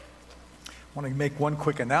I want to make one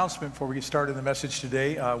quick announcement before we get started in the message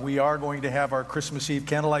today. We are going to have our Christmas Eve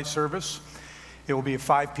candlelight service. It will be at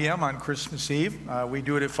 5 p.m. on Christmas Eve. We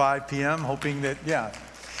do it at 5 p.m. hoping that,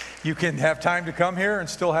 you can have time to come here and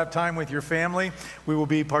still have time with your family. We will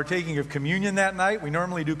be partaking of communion that night. We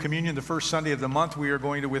normally do communion the first Sunday of the month. We are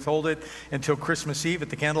going to withhold it until Christmas Eve at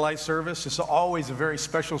the candlelight service. It's always a very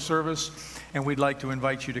special service, and we'd like to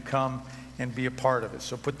invite you to come and be a part of it.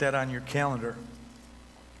 So put that on your calendar.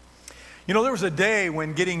 You know, there was a day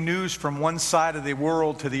when getting news from one side of the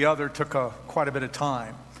world to the other took quite a bit of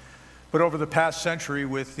time. But over the past century,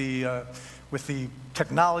 with the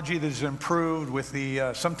technology that has improved, with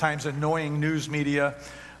the sometimes annoying news media,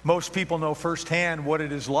 most people know firsthand what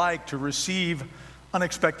it is like to receive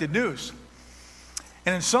unexpected news.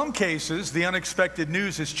 And in some cases, the unexpected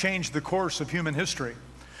news has changed the course of human history.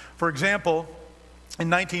 For example, in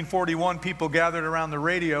 1941, people gathered around the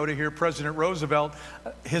radio to hear President Roosevelt,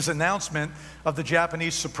 his announcement of the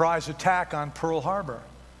Japanese surprise attack on Pearl Harbor.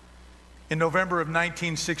 In November of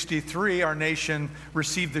 1963, our nation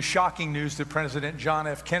received the shocking news that President John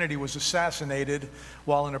F. Kennedy was assassinated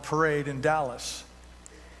while in a parade in Dallas.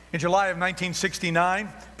 In July of 1969,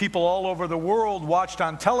 people all over the world watched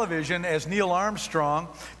on television as Neil Armstrong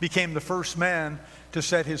became the first man to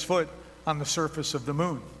set his foot on the surface of the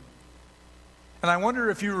moon. And I wonder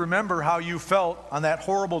if you remember how you felt on that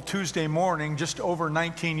horrible Tuesday morning just over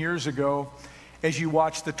 19 years ago as you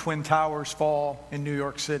watched the Twin Towers fall in New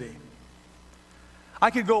York City. I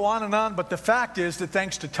could go on, but the fact is that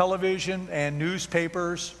thanks to television and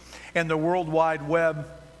newspapers and the World Wide Web,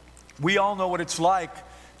 we all know what it's like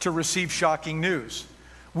to receive shocking news.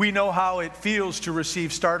 We know how it feels to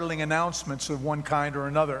receive startling announcements of one kind or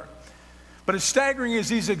another. But as staggering as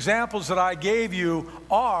these examples that I gave you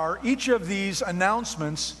are, each of these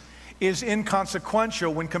announcements is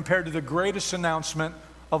inconsequential when compared to the greatest announcement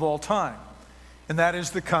of all time. And that is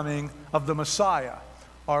the coming of the Messiah,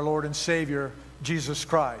 our Lord and Savior, Jesus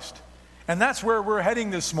Christ. And that's where we're heading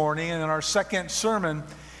this morning in our second sermon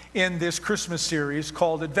in this Christmas series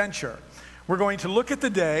called Advent-ure. We're going to look at the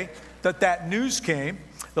day that news came,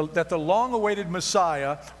 that the long-awaited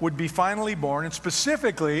Messiah would be finally born. And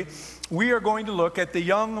specifically, we are going to look at the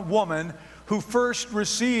young woman who first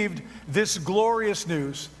received this glorious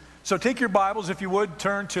news. So take your Bibles, if you would,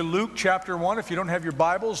 turn to Luke chapter 1. If you don't have your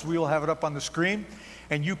Bibles, we will have it up on the screen,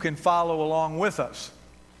 and you can follow along with us.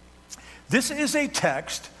 This is a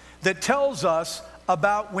text that tells us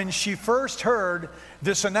about when she first heard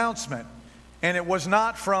this announcement. And it was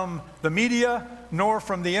not from the media nor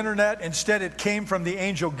from the internet. Instead, it came from the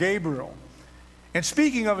angel Gabriel. And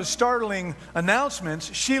speaking of his startling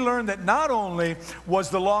announcements, she learned that not only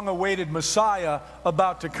was the long-awaited Messiah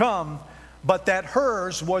about to come, but that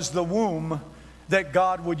hers was the womb that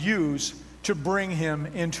God would use to bring him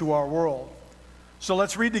into our world. So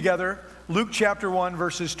let's read together Luke chapter 1,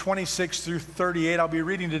 verses 26 through 38. I'll be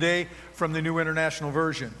reading today from the New International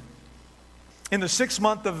Version. In the 6th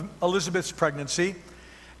month of Elizabeth's pregnancy,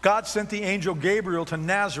 God sent the angel Gabriel to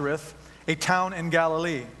Nazareth, a town in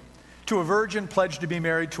Galilee, to a virgin pledged to be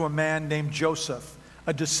married to a man named Joseph,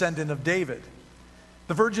 a descendant of David.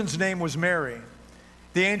 The virgin's name was Mary.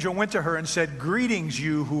 The angel went to her and said, "Greetings,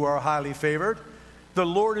 you who are highly favored. The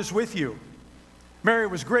Lord is with you." Mary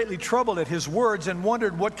was greatly troubled at his words and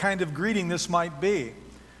wondered what kind of greeting this might be.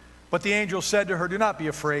 But the angel said to her, "Do not be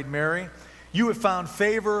afraid, Mary. You have found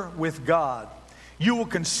favor with God. You will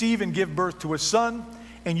conceive and give birth to a son,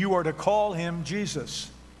 and you are to call him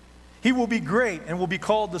Jesus. He will be great and will be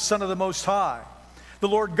called the Son of the Most High. The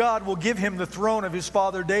Lord God will give him the throne of his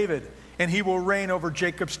father David, and he will reign over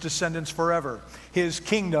Jacob's descendants forever. His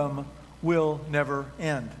kingdom will never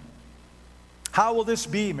end." "How will this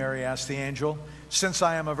be?" Mary asked the angel, "since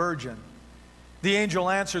I am a virgin?" The angel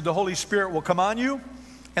answered, "The Holy Spirit will come on you,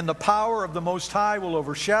 and the power of the Most High will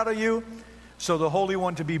overshadow you. So the Holy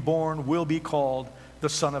One to be born will be called the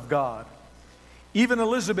Son of God. Even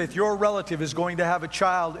Elizabeth, your relative, is going to have a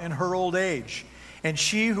child in her old age, and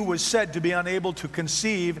she who was said to be unable to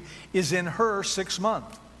conceive is in her 6th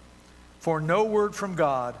month. For no word from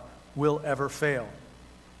God will ever fail."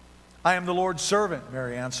 "I am the Lord's servant,"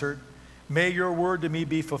 Mary answered. "May your word to me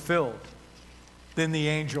be fulfilled." Then the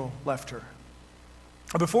angel left her.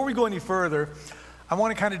 Before we go any further, I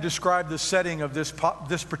want to kind of describe the setting of this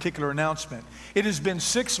particular announcement. It has been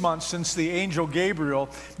 6 months since the angel Gabriel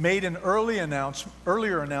made an earlier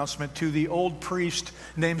announcement to the old priest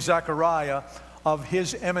named Zechariah of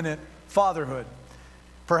his imminent fatherhood.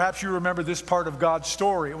 Perhaps you remember this part of God's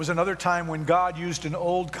story. It was another time when God used an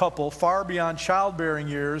old couple far beyond childbearing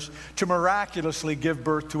years to miraculously give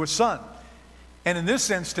birth to a son. And in this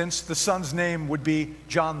instance, the son's name would be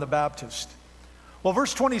John the Baptist. Well,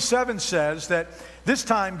 verse 27 says that this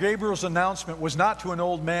time Gabriel's announcement was not to an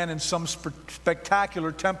old man in some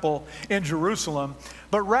spectacular temple in Jerusalem,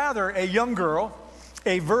 but rather a young girl,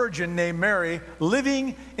 a virgin named Mary,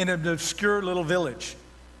 living in an obscure little village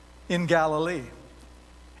in Galilee.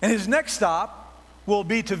 And his next stop will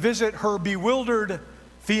be to visit her bewildered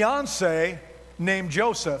fiancé named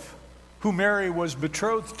Joseph, who Mary was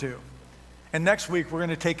betrothed to. And next week, we're going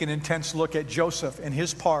to take an intense look at Joseph and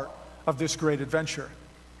his part of this great adventure.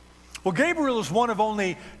 Well, Gabriel is one of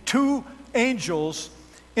only 2 angels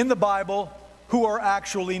in the Bible who are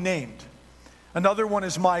actually named. Another one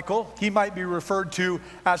is Michael. He might be referred to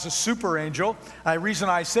as a super angel. The reason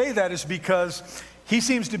I say that is because he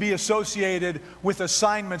seems to be associated with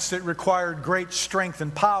assignments that required great strength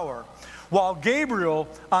and power, while Gabriel,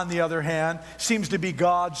 on the other hand, seems to be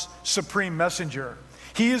God's supreme messenger.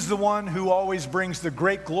 He is the one who always brings the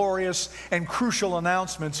great, glorious, and crucial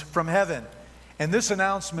announcements from heaven. And this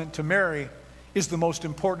announcement to Mary is the most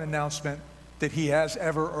important announcement that he has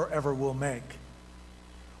ever or ever will make.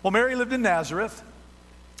 Well, Mary lived in Nazareth.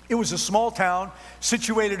 It was a small town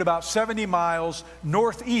situated about 70 miles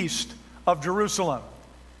northeast of Jerusalem.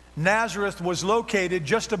 Nazareth was located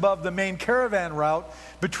just above the main caravan route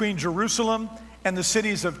between Jerusalem and the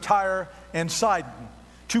cities of Tyre and Sidon,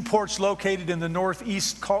 2 ports located in the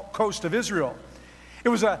northeast coast of Israel. It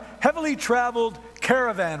was a heavily traveled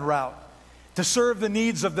caravan route to serve the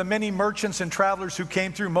needs of the many merchants and travelers who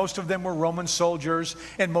came through. Most of them were Roman soldiers,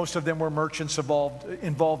 and most of them were merchants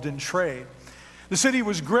involved in trade. The city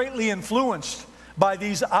was greatly influenced by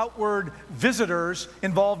these outward visitors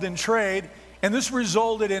involved in trade, and this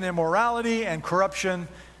resulted in immorality and corruption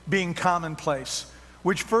being commonplace,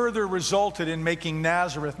 which further resulted in making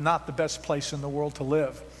Nazareth not the best place in the world to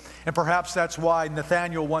live. And perhaps that's why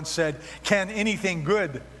Nathanael once said, "Can anything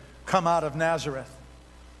good come out of Nazareth?"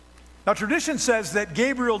 Now, tradition says that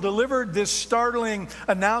Gabriel delivered this startling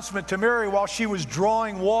announcement to Mary while she was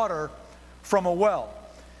drawing water from a well.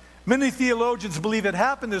 Many theologians believe it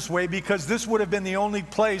happened this way because this would have been the only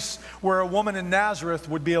place where a woman in Nazareth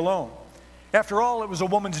would be alone. After all, it was a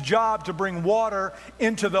woman's job to bring water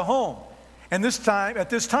into the home. And at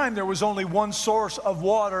this time, there was only one source of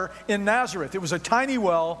water in Nazareth. It was a tiny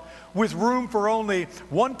well with room for only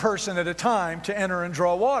one person at a time to enter and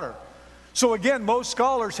draw water. So again, most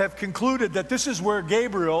scholars have concluded that this is where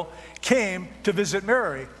Gabriel came to visit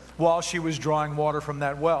Mary while she was drawing water from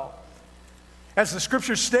that well. As the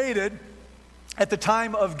scripture stated, at the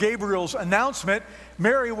time of Gabriel's announcement,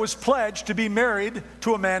 Mary was pledged to be married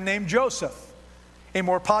to a man named Joseph. A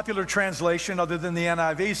more popular translation, other than the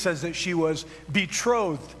NIV, says that she was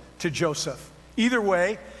betrothed to Joseph. Either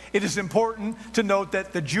way, it is important to note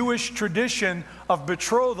that the Jewish tradition of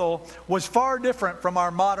betrothal was far different from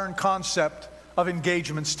our modern concept of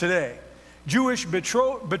engagements today. Jewish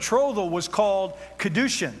betrothal was called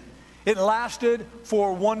kedushin. It lasted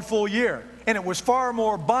for 1 full year, and it was far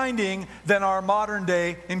more binding than our modern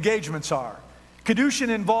day engagements are. Kedushin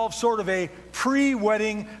involved sort of a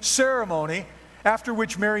pre-wedding ceremony, after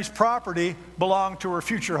which Mary's property belonged to her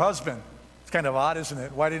future husband. It's kind of odd, isn't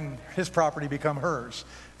it? Why didn't his property become hers?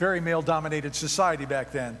 Very male-dominated society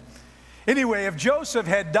back then. Anyway, if Joseph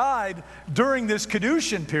had died during this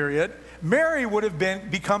Kedushin period, Mary would have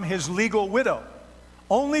become his legal widow.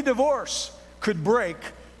 Only divorce could break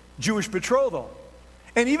Jewish betrothal.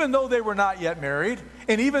 And even though they were not yet married,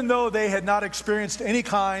 and even though they had not experienced any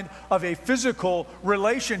kind of a physical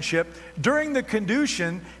relationship, during the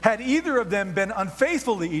Kedushin, had either of them been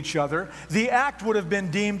unfaithful to each other, the act would have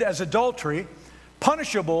been deemed as adultery,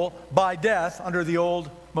 punishable by death under the old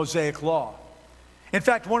Mosaic law. In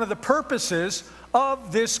fact, one of the purposes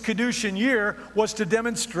of this Kedushin year was to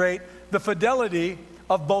demonstrate the fidelity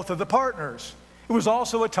of both of the partners. It was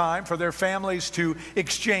also a time for their families to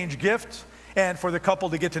exchange gifts and for the couple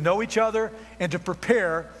to get to know each other and to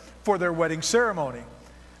prepare for their wedding ceremony.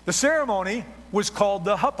 The ceremony was called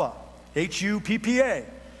the Huppah, H-U-P-P-A.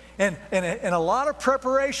 And a lot of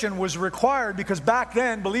preparation was required because back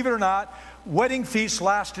then, believe it or not, wedding feasts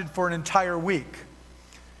lasted for an entire week.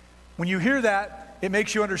 When you hear that, it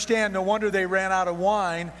makes you understand no wonder they ran out of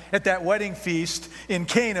wine at that wedding feast in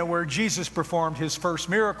Cana where Jesus performed his first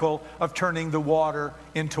miracle of turning the water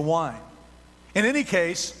into wine. In any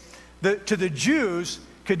case, to the Jews,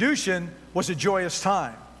 Kedushin was a joyous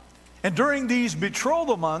time. And during these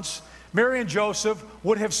betrothal months, Mary and Joseph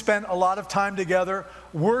would have spent a lot of time together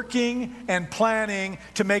working and planning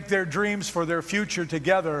to make their dreams for their future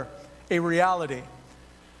together a reality.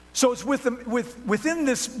 So it's within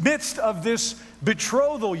this midst of this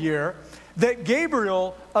betrothal year that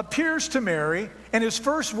Gabriel appears to Mary, and his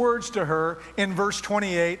first words to her in verse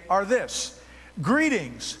 28 are this: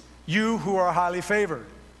 Greetings, you who are highly favored.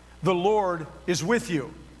 The Lord is with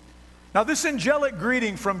you. Now, this angelic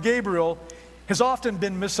greeting from Gabriel has often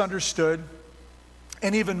been misunderstood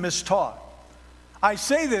and even mistaught. I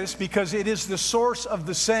say this because it is the source of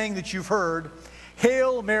the saying that you've heard,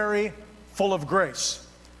 Hail Mary, full of grace.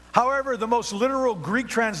 However, the most literal Greek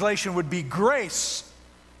translation would be grace,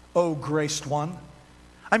 O graced one.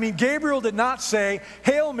 I mean, Gabriel did not say,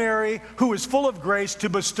 Hail Mary, who is full of grace, to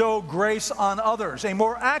bestow grace on others. A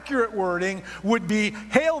more accurate wording would be,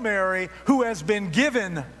 Hail Mary, who has been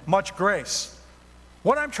given much grace.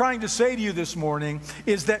 What I'm trying to say to you this morning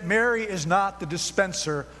is that Mary is not the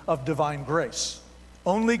dispenser of divine grace.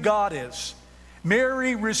 Only God is.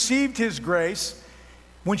 Mary received his grace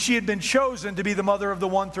when she had been chosen to be the mother of the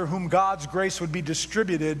one through whom God's grace would be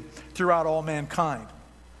distributed throughout all mankind.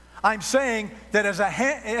 I'm saying that as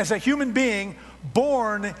a human being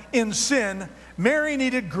born in sin, Mary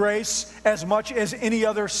needed grace as much as any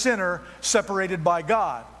other sinner separated by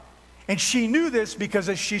God. And she knew this because,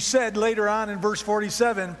 as she said later on in verse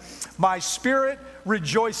 47, my spirit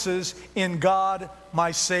rejoices in God,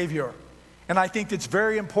 my Savior. And I think it's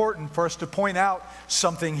very important for us to point out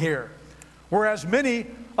something here. Whereas many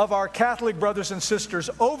of our Catholic brothers and sisters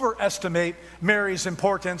overestimate Mary's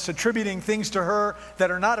importance, attributing things to her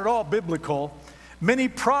that are not at all biblical, many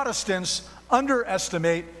Protestants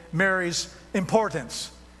underestimate Mary's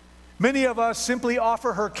importance. Many of us simply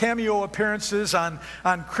offer her cameo appearances on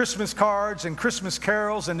Christmas cards and Christmas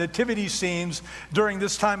carols and nativity scenes during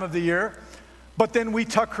this time of the year, but then we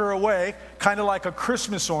tuck her away, kind of like a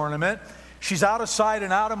Christmas ornament. She's out of sight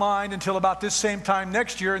and out of mind until about this same time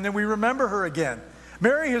next year, and then we remember her again.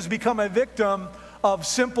 Mary has become a victim of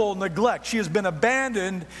simple neglect. She has been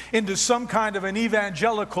abandoned into some kind of an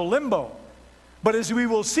evangelical limbo. But as we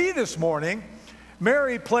will see this morning,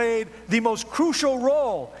 Mary played the most crucial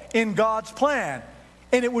role in God's plan.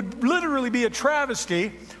 And it would literally be a travesty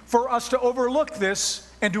for us to overlook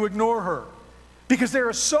this and to ignore her. Because there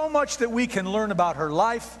is so much that we can learn about her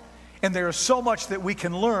life, and there is so much that we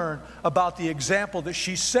can learn about the example that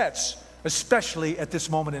she sets, especially at this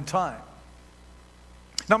moment in time.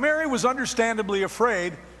 Now, Mary was understandably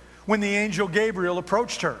afraid when the angel Gabriel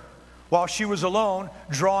approached her while she was alone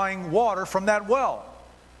drawing water from that well.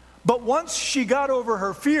 But once she got over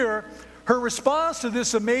her fear, her response to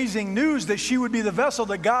this amazing news that she would be the vessel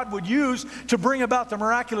that God would use to bring about the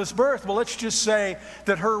miraculous birth, well, let's just say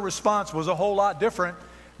that her response was a whole lot different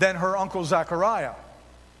than her uncle Zechariah.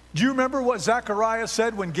 Do you remember what Zechariah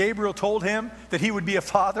said when Gabriel told him that he would be a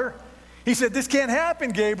father? He said, "This can't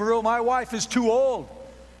happen, Gabriel. My wife is too old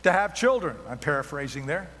to have children." I'm paraphrasing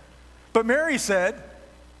there. But Mary said,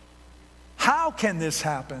 "How can this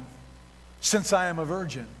happen since I am a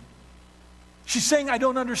virgin?" She's saying, "I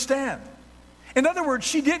don't understand." In other words,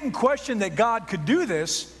 she didn't question that God could do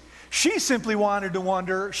this. She simply wondered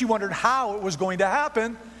how it was going to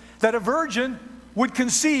happen that a virgin would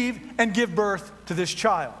conceive and give birth to this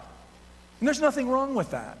child. And there's nothing wrong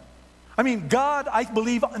with that. I mean, God, I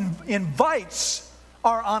believe, invites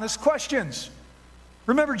our honest questions.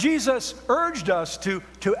 Remember, Jesus urged us to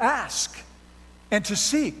ask and to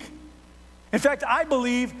seek. In fact, I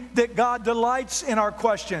believe that God delights in our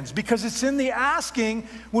questions because it's in the asking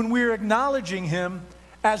when we're acknowledging Him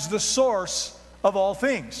as the source of all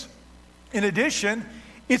things. In addition,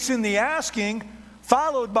 it's in the asking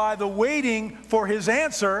followed by the waiting for His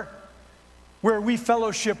answer where we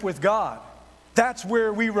fellowship with God. That's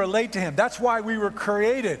where we relate to Him. That's why we were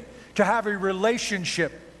created, to have a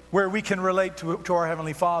relationship where we can relate to our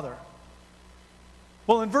Heavenly Father.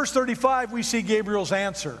 Well, in verse 35, we see Gabriel's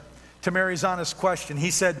answer to Mary's honest question.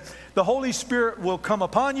 He said, "The Holy Spirit will come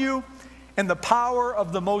upon you, and the power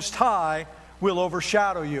of the Most High will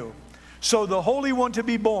overshadow you. So the Holy One to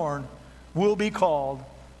be born will be called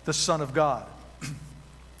the Son of God."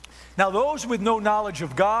 Now, those with no knowledge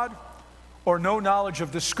of God or no knowledge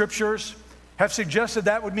of the Scriptures have suggested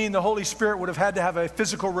that would mean the Holy Spirit would have had to have a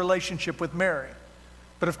physical relationship with Mary.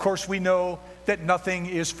 But of course, we know that nothing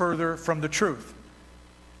is further from the truth.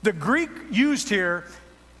 The Greek used here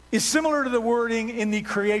is similar to the wording in the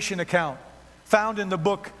creation account found in the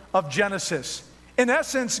book of Genesis. In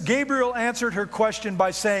essence, Gabriel answered her question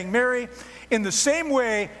by saying, "Mary, in the same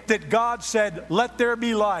way that God said, 'Let there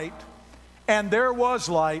be light,' and there was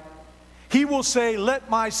light, He will say,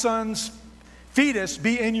 'Let my son's fetus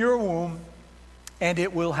be in your womb,' and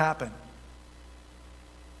it will happen."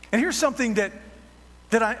 And here's something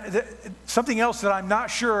something else that I'm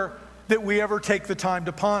not sure that we ever take the time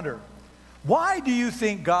to ponder. Why do you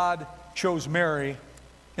think God chose Mary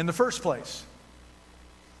in the first place?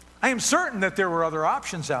 I am certain that there were other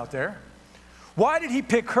options out there. Why did He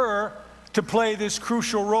pick her to play this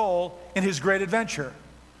crucial role in his great adventure?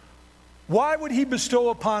 Why would he bestow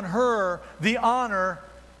upon her the honor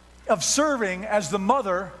of serving as the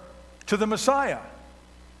mother to the Messiah?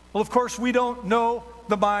 Well, of course, we don't know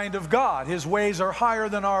the mind of God. His ways are higher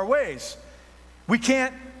than our ways. We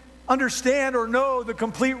can't understand or know the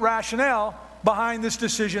complete rationale behind this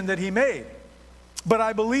decision that he made. But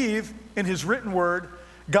I believe in his written word,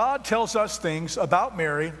 God tells us things about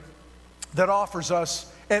Mary that offers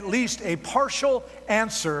us at least a partial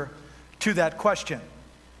answer to that question.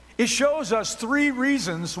 It shows us 3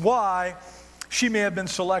 reasons why she may have been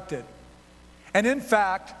selected. And in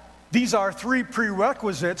fact, these are 3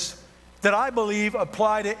 prerequisites that I believe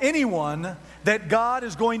apply to anyone that God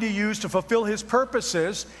is going to use to fulfill his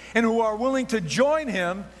purposes and who are willing to join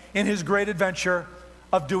him in his great adventure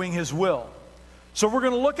of doing his will. So we're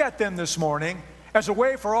going to look at them this morning as a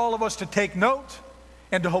way for all of us to take note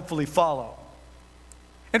and to hopefully follow.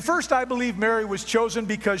 And first, I believe Mary was chosen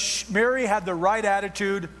because Mary had the right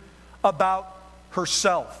attitude about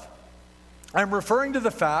herself. I'm referring to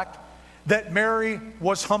the fact that Mary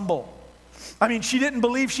was humble. I mean, she didn't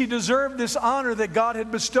believe she deserved this honor that God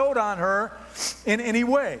had bestowed on her in any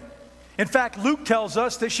way. In fact, Luke tells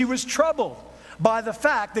us that she was troubled by the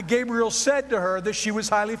fact that Gabriel said to her that she was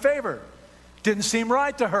highly favored. Didn't seem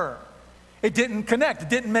right to her. It didn't connect. It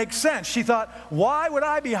didn't make sense. She thought, why would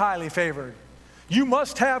I be highly favored? You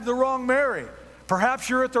must have the wrong Mary. Perhaps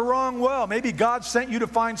you're at the wrong well. Maybe God sent you to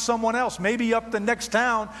find someone else, maybe up the next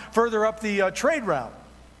town, further up the trade route.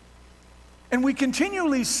 And we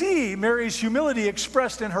continually see Mary's humility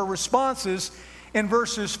expressed in her responses in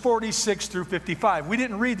verses 46 through 55. We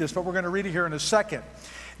didn't read this, but we're going to read it here in a second.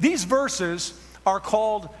 These verses are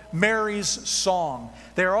called Mary's Song.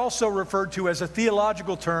 They are also referred to as a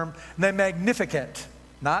theological term, the Magnificat,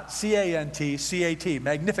 not C-A-N-T, C-A-T,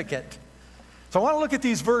 Magnificat. So I want to look at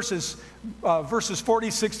these verses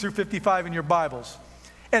 46 through 55 in your Bibles.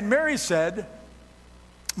 And Mary said,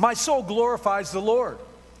 "My soul glorifies the Lord,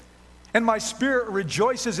 and my spirit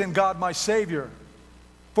rejoices in God my Savior,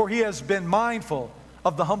 for he has been mindful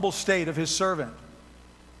of the humble state of his servant.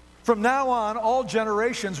 From now on, all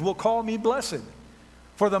generations will call me blessed,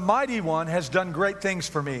 for the Mighty One has done great things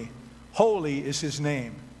for me. Holy is his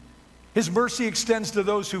name. His mercy extends to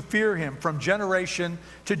those who fear him from generation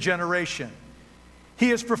to generation. He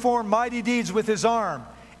has performed mighty deeds with his arm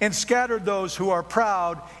and scattered those who are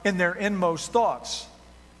proud in their inmost thoughts.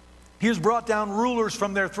 He has brought down rulers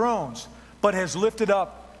from their thrones, but has lifted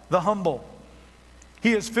up the humble.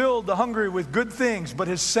 He has filled the hungry with good things, but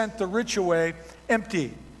has sent the rich away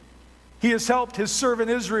empty. He has helped his servant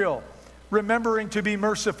Israel, remembering to be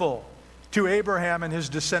merciful to Abraham and his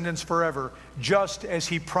descendants forever, just as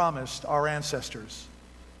he promised our ancestors."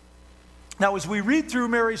 Now, as we read through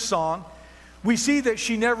Mary's song, we see that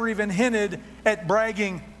she never even hinted at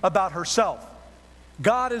bragging about herself.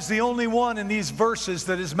 God is the only one in these verses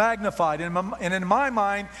that is magnified. And in my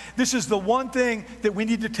mind, this is the one thing that we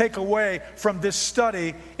need to take away from this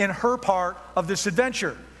study in her part of this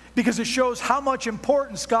adventure, because it shows how much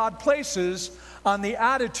importance God places on the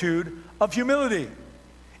attitude of humility.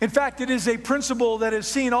 In fact, it is a principle that is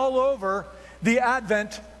seen all over the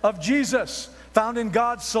advent of Jesus, found in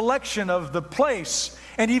God's selection of the place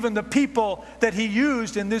and even the people that he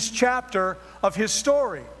used in this chapter of his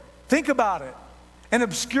story. Think about it. An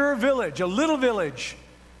obscure village, a little village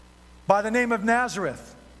by the name of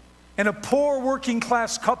Nazareth, and a poor working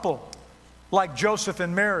class couple like Joseph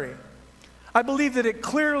and Mary. I believe that it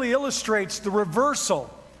clearly illustrates the reversal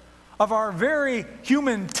of our very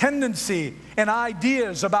human tendency and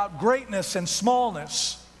ideas about greatness and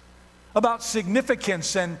smallness, about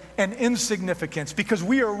significance and insignificance, because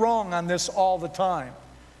we are wrong on this all the time.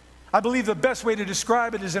 I believe the best way to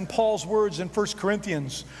describe it is in Paul's words in 1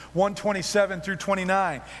 Corinthians 1:27 through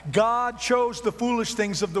 29. God chose the foolish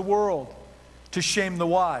things of the world to shame the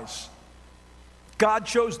wise. God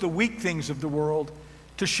chose the weak things of the world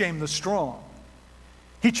to shame the strong.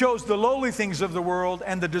 He chose the lowly things of the world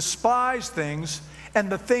and the despised things and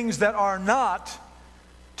the things that are not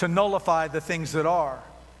to nullify the things that are,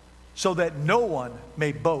 so that no one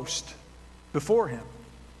may boast before him.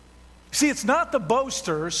 See, it's not the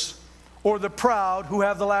boasters or the proud who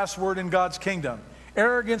have the last word in God's kingdom.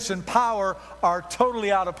 Arrogance and power are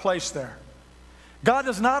totally out of place there. God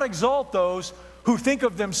does not exalt those who think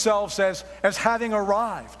of themselves as having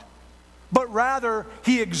arrived, but rather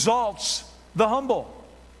he exalts the humble.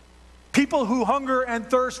 People who hunger and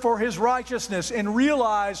thirst for his righteousness and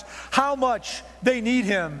realize how much they need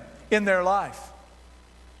him in their life.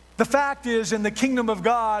 The fact is, in the kingdom of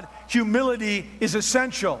God, humility is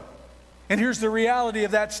essential. And here's the reality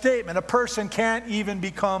of that statement. A person can't even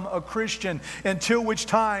become a Christian until which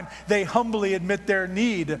time they humbly admit their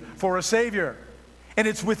need for a Savior. And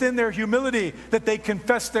it's within their humility that they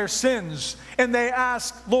confess their sins and they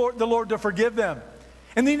ask the Lord to forgive them.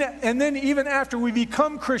 And then even after we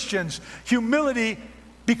become Christians, humility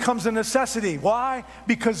becomes a necessity. Why?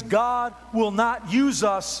 Because God will not use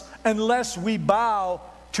us unless we bow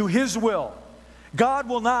to His will. God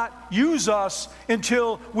will not use us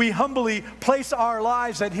until we humbly place our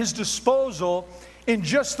lives at His disposal in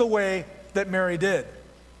just the way that Mary did.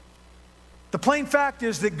 The plain fact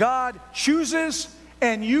is that God chooses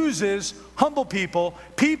and uses humble people,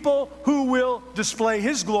 people who will display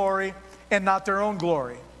His glory and not their own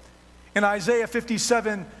glory. In Isaiah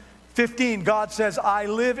 57:15, God says, I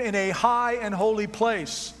live in a high and holy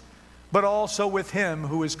place, but also with him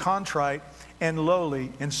who is contrite and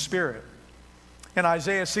lowly in spirit. In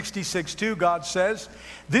Isaiah 66:2, God says,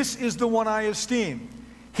 this is the one I esteem,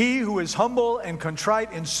 he who is humble and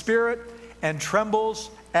contrite in spirit and trembles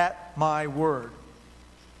at my word.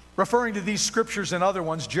 Referring to these scriptures and other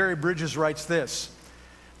ones, Jerry Bridges writes this: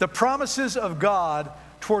 the promises of God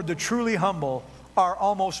toward the truly humble are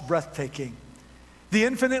almost breathtaking. The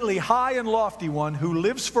infinitely high and lofty one who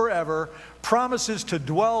lives forever promises to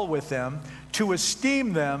dwell with them, to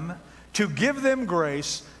esteem them, to give them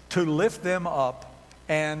grace, to lift them up,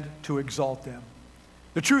 and to exalt them.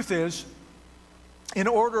 The truth is, in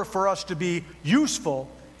order for us to be useful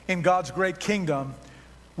in God's great kingdom,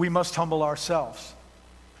 we must humble ourselves.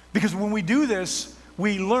 Because when we do this,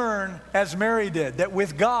 we learn, as Mary did, that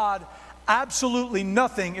with God, absolutely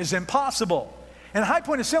nothing is impossible. And High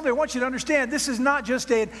Point Assembly, I want you to understand, this is not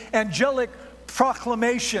just an angelic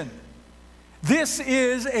proclamation. This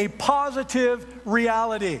is a positive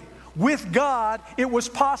reality. With God, it was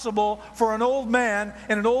possible for an old man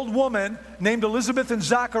and an old woman named Elizabeth and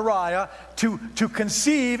Zachariah to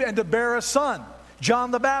conceive and to bear a son,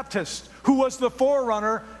 John the Baptist, who was the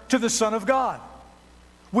forerunner to the Son of God.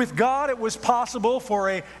 With God, it was possible for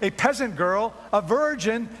a peasant girl, a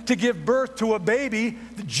virgin, to give birth to a baby,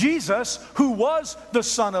 Jesus, who was the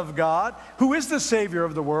Son of God, who is the Savior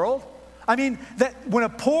of the world. I mean, that when a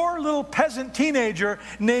poor little peasant teenager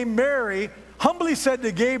named Mary humbly said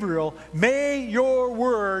to Gabriel, may your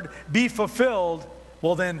word be fulfilled,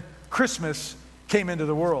 well then, Christmas came into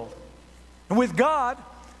the world. And with God,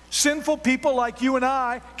 sinful people like you and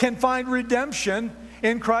I can find redemption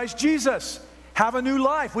in Christ Jesus. Have a new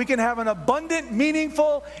life. We can have an abundant,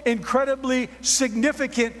 meaningful, incredibly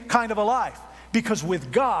significant kind of a life. Because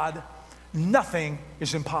with God, nothing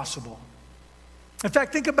is impossible. In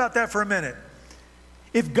fact, think about that for a minute.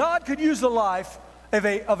 If God could use the life of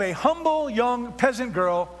a humble young peasant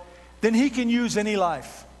girl, then He can use any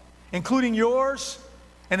life, including yours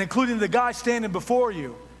and including the guy standing before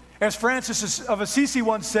you. As Francis of Assisi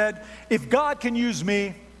once said, if God can use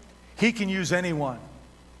me, He can use anyone.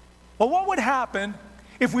 Well, what would happen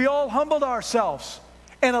if we all humbled ourselves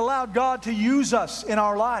and allowed God to use us in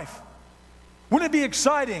our life? Wouldn't it be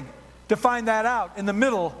exciting to find that out in the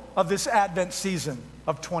middle of this Advent season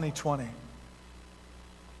of 2020?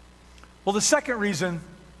 Well, the second reason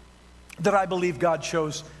that I believe God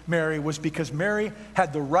chose Mary was because Mary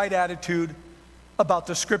had the right attitude about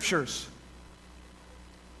the Scriptures.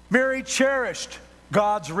 Mary cherished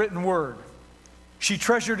God's written word. She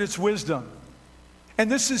treasured its wisdom. And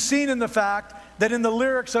this is seen in the fact that in the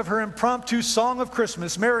lyrics of her impromptu Song of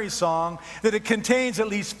Christmas, Mary's song, that it contains at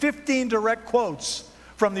least 15 direct quotes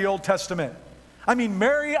from the Old Testament. I mean,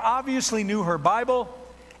 Mary obviously knew her Bible,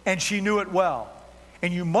 and she knew it well.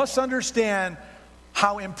 And you must understand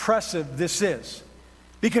how impressive this is.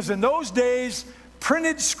 Because in those days,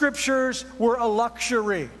 printed scriptures were a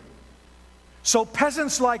luxury. So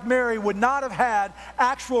peasants like Mary would not have had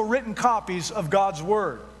actual written copies of God's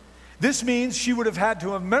Word. This means she would have had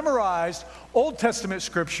to have memorized Old Testament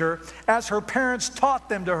scripture as her parents taught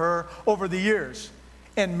them to her over the years.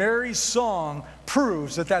 And Mary's song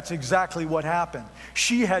proves that that's exactly what happened.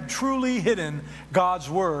 She had truly hidden God's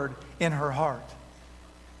word in her heart.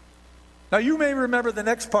 Now you may remember the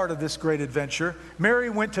next part of this great adventure. Mary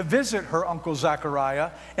went to visit her uncle Zachariah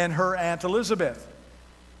and her aunt Elizabeth.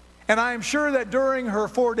 And I am sure that during her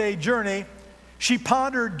 4-day journey, she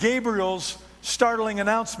pondered Gabriel's startling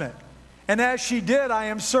announcement. And as she did, I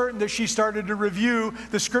am certain that she started to review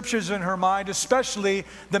the scriptures in her mind, especially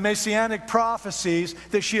the messianic prophecies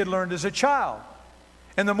that she had learned as a child.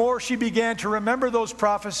 And the more she began to remember those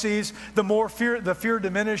prophecies, the more the fear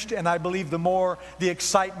diminished, and I believe the more the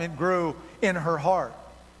excitement grew in her heart.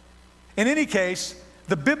 In any case,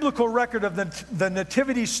 the biblical record of the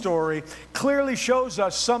nativity story clearly shows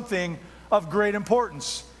us something of great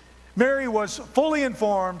importance. Mary was fully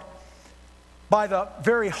informed by the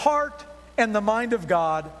very heart and the mind of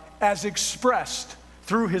God as expressed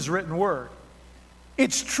through His written word.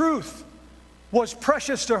 Its truth was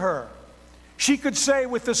precious to her. She could say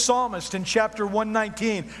with the psalmist in chapter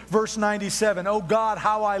 119, verse 97, "Oh God,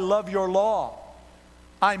 how I love your law.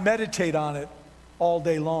 I meditate on it all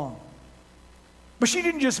day long." But she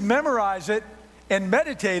didn't just memorize it and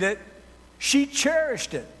meditate it, she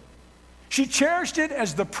cherished it. She cherished it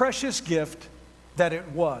as the precious gift that it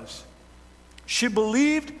was. She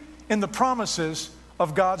believed in the promises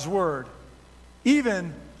of God's word,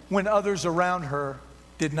 even when others around her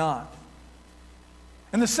did not.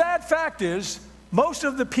 And the sad fact is, most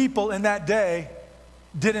of the people in that day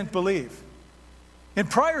didn't believe. In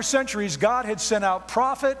prior centuries, God had sent out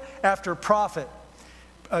prophet after prophet,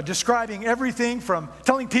 describing everything from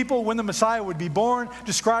telling people when the Messiah would be born,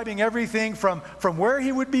 describing everything from where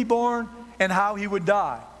he would be born and how he would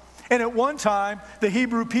die. And at one time, the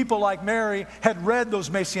Hebrew people like Mary had read those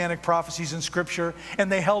messianic prophecies in Scripture,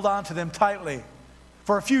 and they held on to them tightly.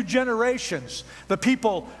 For a few generations, the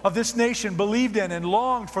people of this nation believed in and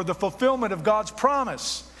longed for the fulfillment of God's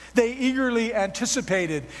promise. They eagerly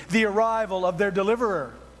anticipated the arrival of their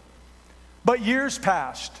deliverer. But years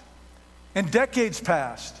passed, and decades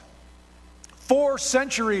passed. 4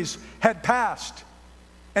 centuries had passed,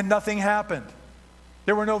 and nothing happened.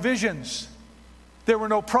 There were no visions. There were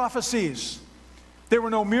no prophecies. There were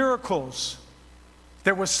no miracles.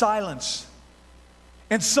 There was silence.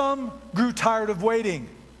 And some grew tired of waiting,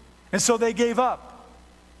 and so they gave up,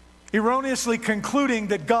 erroneously concluding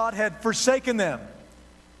that God had forsaken them.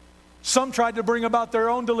 Some tried to bring about their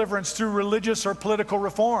own deliverance through religious or political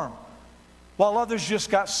reform, while others just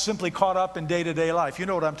got simply caught up in day-to-day life. You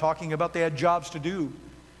know what I'm talking about. They had jobs to do.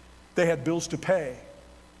 They had bills to pay.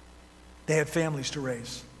 They had families to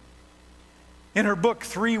raise. In her book,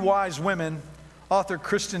 3 Wise Women, author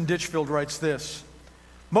Kristen Ditchfield writes this: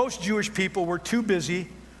 "Most Jewish people were too busy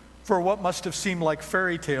for what must have seemed like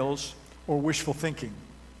fairy tales or wishful thinking.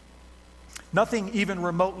 Nothing even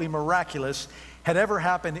remotely miraculous had ever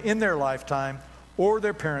happened in their lifetime, or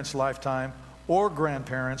their parents' lifetime, or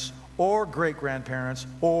grandparents, or great-grandparents,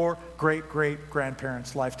 or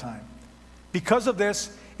great-great-grandparents' lifetime. Because of this,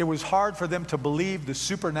 it was hard for them to believe the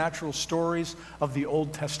supernatural stories of the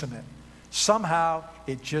Old Testament. Somehow,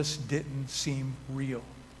 it just didn't seem real."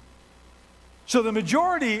 So the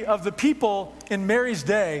majority of the people in Mary's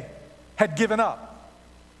day had given up,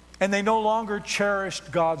 and they no longer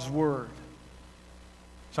cherished God's word.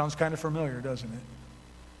 Sounds kind of familiar, doesn't it?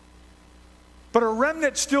 But a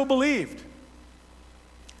remnant still believed,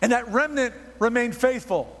 and that remnant remained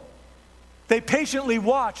faithful. They patiently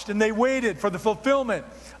watched and they waited for the fulfillment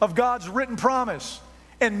of God's written promise,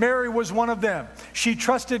 and Mary was one of them. She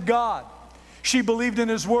trusted God. She believed in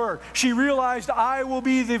His word. She realized, "I will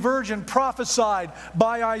be the virgin prophesied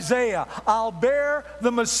by Isaiah. I'll bear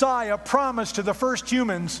the Messiah promised to the first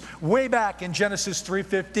humans way back in Genesis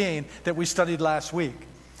 3:15 that we studied last week."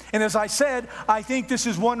 And as I said, I think this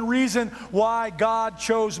is one reason why God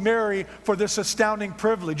chose Mary for this astounding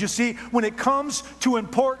privilege. You see, when it comes to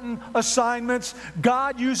important assignments,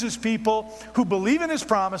 God uses people who believe in His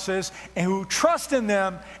promises and who trust in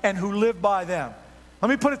them and who live by them. Let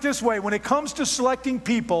me put it this way. When it comes to selecting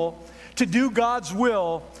people to do God's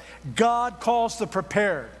will, God calls the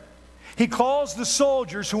prepared. He calls the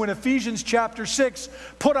soldiers who in Ephesians chapter 6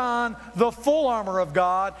 put on the full armor of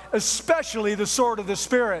God, especially the sword of the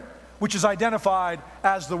Spirit, which is identified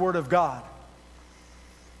as the Word of God.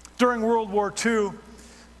 During World War II,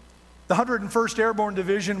 the 101st Airborne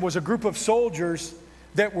Division was a group of soldiers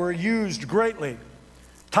that were used greatly.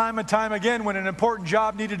 Time and time again, when an important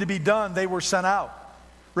job needed to be done, they were sent out.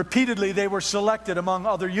 Repeatedly, they were selected among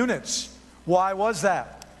other units. Why was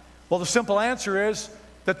that? Well, the simple answer is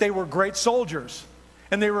that they were great soldiers.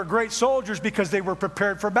 And they were great soldiers because they were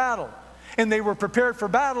prepared for battle. And they were prepared for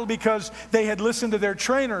battle because they had listened to their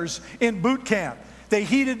trainers in boot camp. They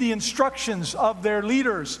heeded the instructions of their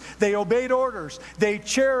leaders. They obeyed orders. They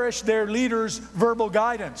cherished their leaders' verbal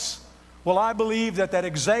guidance. Well, I believe that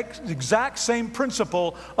exact same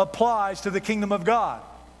principle applies to the kingdom of God.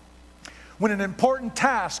 When an important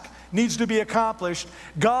task needs to be accomplished,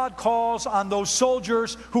 God calls on those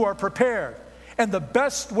soldiers who are prepared. And the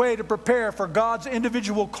best way to prepare for God's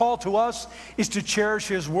individual call to us is to cherish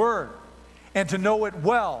His word and to know it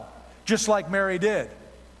well, just like Mary did.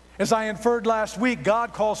 As I inferred last week,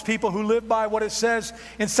 God calls people who live by what it says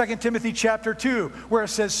in 2 Timothy chapter 2, where it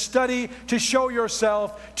says, "Study to show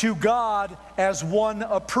yourself to God as one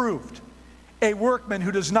approved, a workman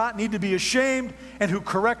who does not need to be ashamed and who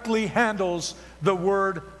correctly handles the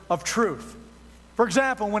word of truth." For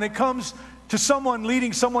example, when it comes to someone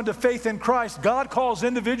leading someone to faith in Christ, God calls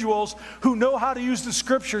individuals who know how to use the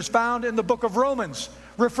scriptures found in the book of Romans,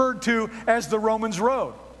 referred to as the Romans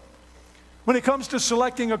Road. When it comes to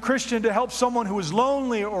selecting a Christian to help someone who is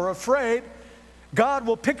lonely or afraid, God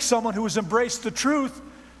will pick someone who has embraced the truth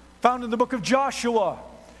found in the book of Joshua,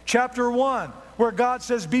 chapter 1, where God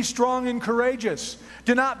says, "Be strong and courageous.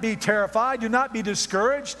 Do not be terrified. Do not be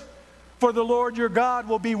discouraged, for the Lord your God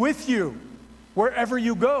will be with you wherever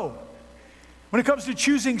you go." When it comes to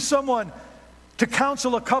choosing someone to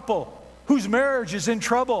counsel a couple whose marriage is in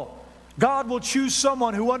trouble, God will choose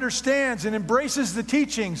someone who understands and embraces the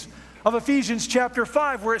teachings of Ephesians chapter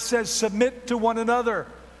 5, where it says, "Submit to one another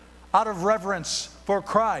out of reverence for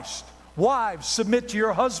Christ." Wives, submit to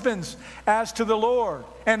your husbands as to the Lord.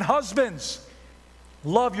 And husbands,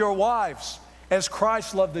 love your wives as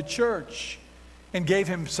Christ loved the church and gave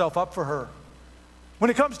himself up for her. When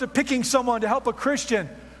it comes to picking someone to help a Christian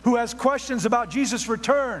who has questions about Jesus'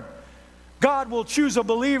 return, God will choose a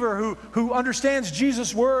believer who understands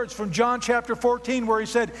Jesus' words from John chapter 14, where he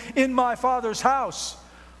said, "In my Father's house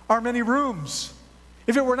are many rooms.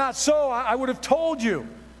 If it were not so, I would have told you.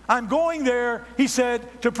 I'm going there," he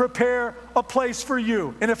said, "to prepare a place for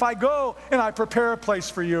you. And if I go and I prepare a place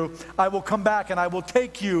for you, I will come back and I will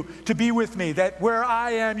take you to be with me, that where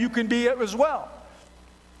I am, you can be as well."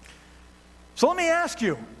 So let me ask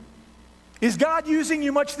you, is God using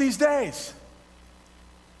you much these days?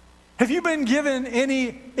 Have you been given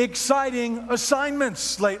any exciting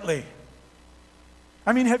assignments lately?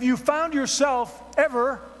 I mean, have you found yourself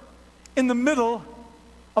ever in the middle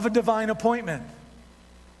of a divine appointment?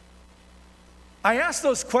 I ask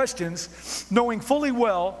those questions knowing fully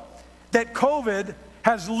well that COVID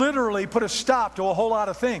has literally put a stop to a whole lot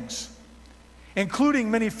of things,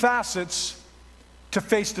 including many facets to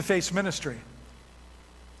face-to-face ministry.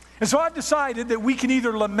 And so I've decided that we can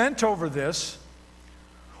either lament over this,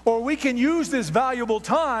 or we can use this valuable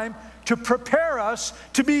time to prepare us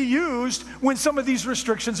to be used when some of these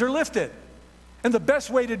restrictions are lifted. And the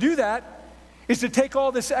best way to do that is to take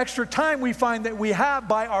all this extra time we find that we have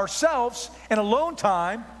by ourselves and alone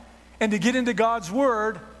time, and to get into God's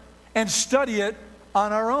Word and study it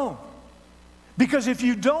on our own. Because if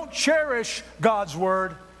you don't cherish God's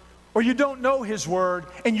Word, or you don't know His Word,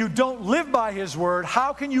 and you don't live by His Word,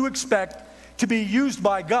 how can you expect to be used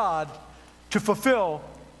by God to fulfill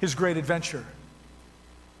His great adventure?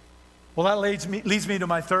 Well, that leads me to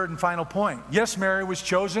my third and final point. Yes, Mary was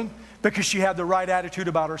chosen because she had the right attitude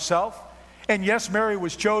about herself. And yes, Mary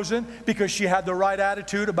was chosen because she had the right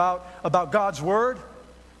attitude about God's Word.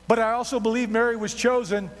 But I also believe Mary was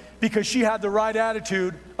chosen because she had the right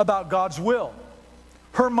attitude about God's will.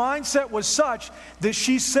 Her mindset was such that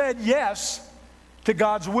she said yes to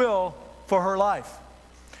God's will for her life.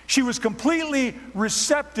 She was completely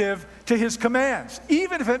receptive to His commands,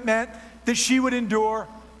 even if it meant that she would endure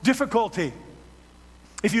difficulty.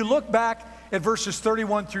 If you look back at verses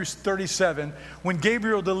 31 through 37, when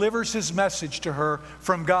Gabriel delivers his message to her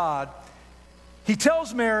from God, he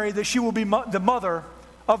tells Mary that she will be the mother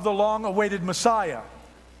of the long-awaited Messiah.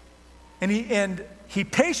 And he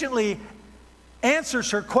patiently answers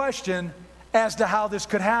her question as to how this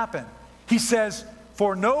could happen. He says,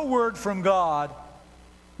 "For no word from God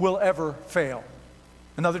will ever fail."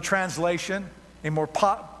 Another translation, a more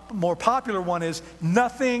popular one, is,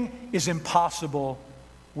 "Nothing is impossible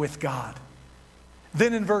with God."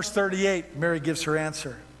 Then in verse 38, Mary gives her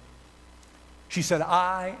answer. She said,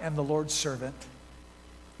 "I am the Lord's servant.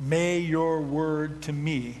 May your word to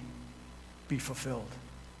me be fulfilled."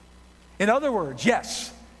 In other words,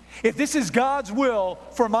 yes, if this is God's will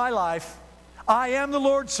for my life, I am the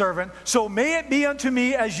Lord's servant, so may it be unto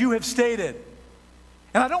me as you have stated.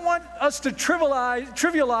 And I don't want us to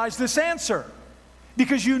trivialize this answer,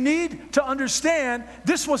 because you need to understand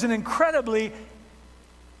this was an incredibly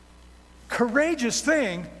courageous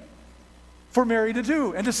thing for Mary to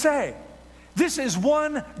do and to say. This is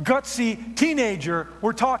one gutsy teenager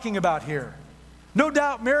we're talking about here. No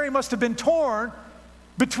doubt Mary must have been torn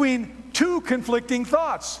between two conflicting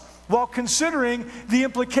thoughts while considering the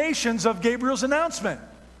implications of Gabriel's announcement.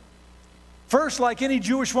 First, like any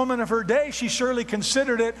Jewish woman of her day, she surely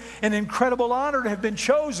considered it an incredible honor to have been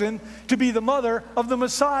chosen to be the mother of the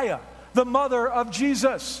Messiah, the mother of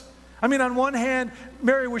Jesus. I mean, on one hand,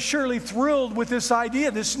 Mary was surely thrilled with this idea,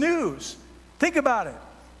 this news. Think about it.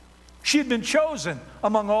 She had been chosen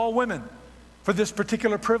among all women for this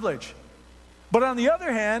particular privilege. But on the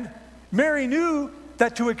other hand, Mary knew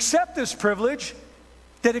that to accept this privilege,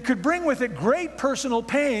 that it could bring with it great personal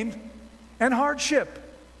pain and hardship.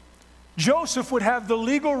 Joseph would have the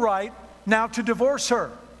legal right now to divorce her.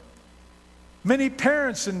 Many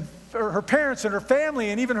parents and her parents and her family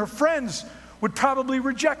and even her friends would probably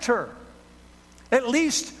reject her. At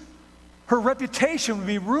least her reputation would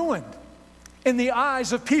be ruined in the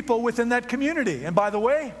eyes of people within that community. And by the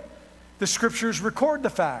way, the scriptures record the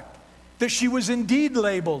fact that she was indeed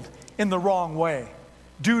labeled in the wrong way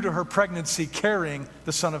due to her pregnancy carrying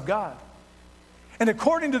the Son of God. And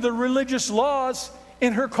according to the religious laws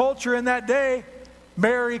in her culture in that day,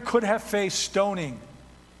 Mary could have faced stoning.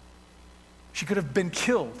 She could have been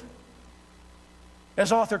killed.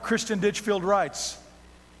 As author Kristen Ditchfield writes,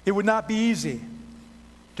 it would not be easy.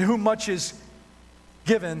 To whom much is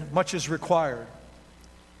given, much is required.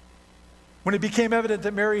 When it became evident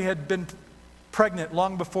that Mary had been pregnant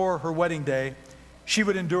long before her wedding day, she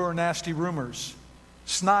would endure nasty rumors,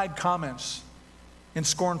 snide comments, and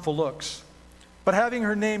scornful looks. But having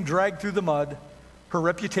her name dragged through the mud, her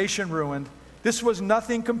reputation ruined, this was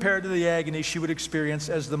nothing compared to the agony she would experience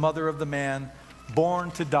as the mother of the man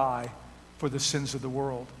born to die for the sins of the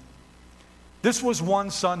world. This was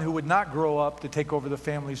one son who would not grow up to take over the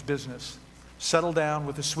family's business, settle down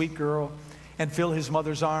with a sweet girl, and fill his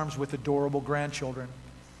mother's arms with adorable grandchildren.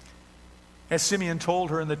 As Simeon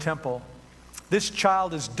told her in the temple, this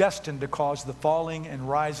child is destined to cause the falling and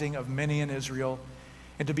rising of many in Israel,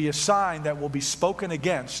 and to be a sign that will be spoken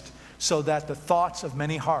against, so that the thoughts of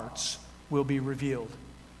many hearts will be revealed.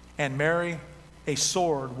 And Mary, a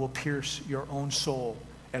sword will pierce your own soul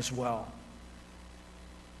as well.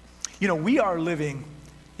 You know, we are living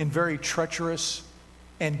in very treacherous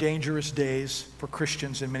and dangerous days for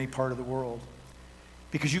Christians in many parts of the world,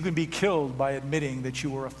 because you can be killed by admitting that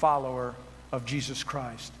you are a follower of Jesus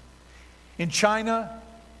Christ. In China,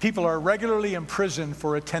 people are regularly imprisoned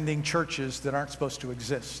for attending churches that aren't supposed to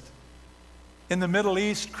exist. In the Middle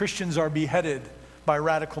East, Christians are beheaded by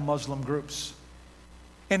radical Muslim groups.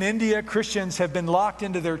 In India, Christians have been locked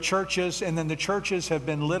into their churches, and then the churches have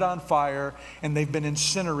been lit on fire, and they've been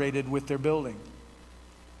incinerated with their building.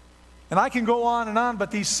 And I can go on, but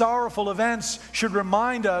these sorrowful events should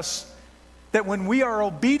remind us that when we are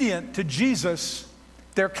obedient to Jesus,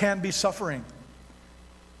 there can be suffering.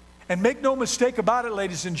 And make no mistake about it,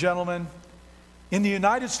 ladies and gentlemen, in the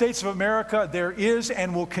United States of America, there is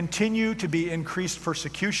and will continue to be increased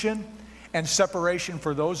persecution and separation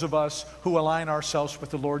for those of us who align ourselves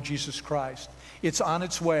with the Lord Jesus Christ. It's on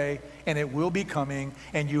its way, and it will be coming,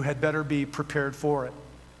 and you had better be prepared for it.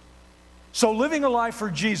 So living a life for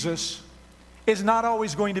Jesus is not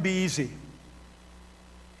always going to be easy.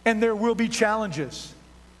 And there will be challenges.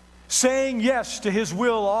 Saying yes to His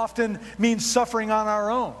will often means suffering on our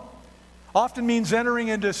own. Often means entering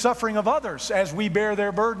into suffering of others as we bear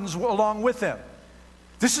their burdens along with them.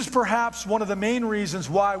 This is perhaps one of the main reasons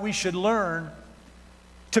why we should learn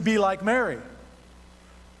to be like Mary.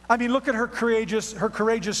 I mean, look at her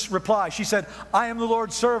courageous reply. She said, I am the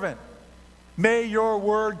Lord's servant. May your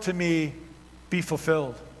word to me be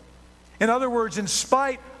fulfilled. In other words, in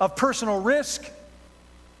spite of personal risk,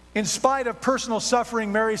 in spite of personal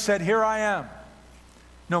suffering, Mary said, here I am.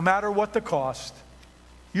 No matter what the cost,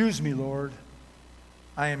 use me, Lord.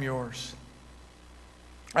 I am yours.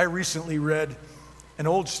 I recently read an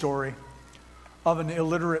old story of an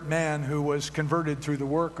illiterate man who was converted through the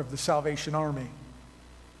work of the Salvation Army.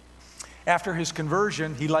 After his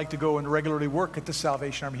conversion, he liked to go and regularly work at the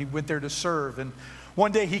Salvation Army. He went there to serve. And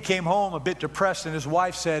one day he came home a bit depressed, and his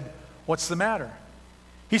wife said, what's the matter?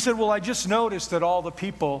 He said, well, I just noticed that all the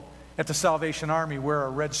people at the Salvation Army wear a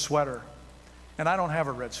red sweater, and I don't have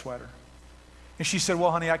a red sweater. And she said,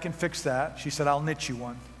 well, honey, I can fix that. She said, I'll knit you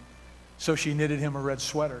one. So she knitted him a red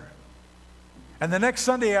sweater. And the next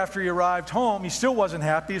Sunday after he arrived home, he still wasn't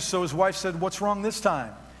happy, so his wife said, what's wrong this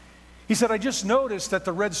time? He said, I just noticed that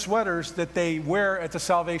the red sweaters that they wear at the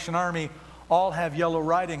Salvation Army all have yellow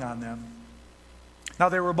writing on them. Now,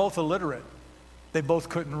 they were both illiterate. They both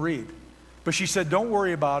couldn't read. But she said, don't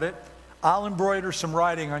worry about it. I'll embroider some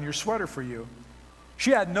writing on your sweater for you. She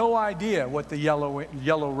had no idea what the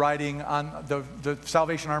yellow writing on the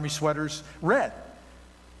Salvation Army sweaters read.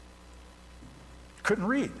 Couldn't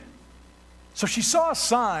read. So she saw a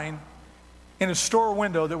sign in a store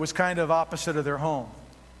window that was kind of opposite of their home.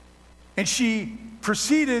 And she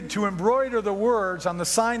proceeded to embroider the words on the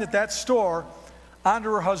sign at that store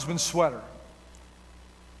onto her husband's sweater.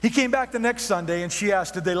 He came back the next Sunday and she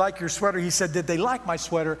asked, did they like your sweater? He said, did they like my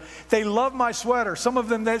sweater? They love my sweater. Some of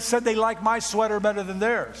them said they like my sweater better than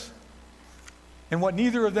theirs. And what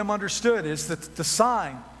neither of them understood is that the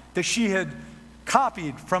sign that she had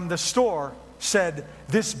copied from the store said,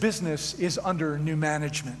 this business is under new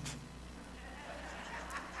management.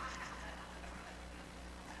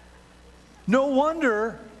 No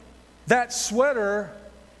wonder that sweater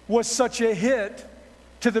was such a hit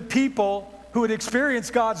to the people who had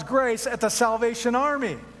experienced God's grace at the Salvation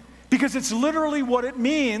Army. Because it's literally what it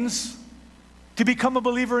means to become a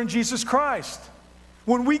believer in Jesus Christ.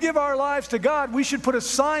 When we give our lives to God, we should put a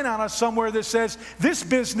sign on us somewhere that says, this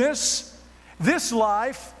business, this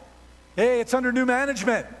life, hey, it's under new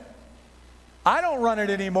management. I don't run it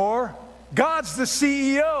anymore. God's the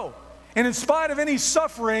CEO. And in spite of any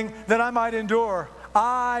suffering that I might endure,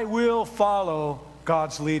 I will follow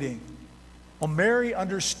God's leading. Well, Mary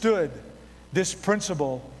understood this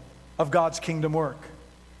principle of God's kingdom work.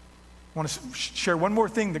 I want to share one more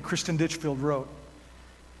thing that Kristen Ditchfield wrote.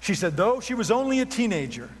 She said, though she was only a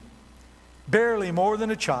teenager, barely more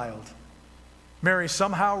than a child, Mary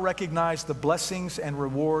somehow recognized the blessings and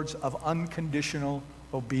rewards of unconditional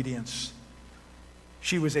obedience.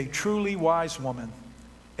 She was a truly wise woman,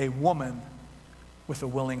 a woman with a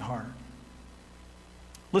willing heart.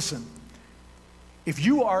 Listen, if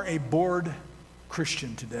you are a bored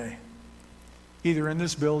Christian today, either in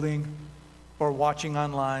this building or watching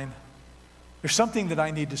online, there's something that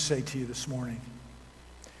I need to say to you this morning.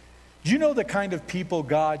 Do you know the kind of people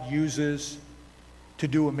God uses to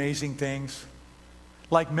do amazing things?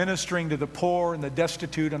 Like ministering to the poor and the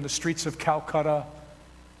destitute on the streets of Calcutta,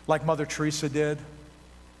 like Mother Teresa did?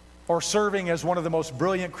 Or serving as one of the most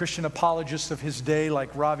brilliant Christian apologists of his day,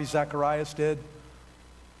 like Ravi Zacharias did?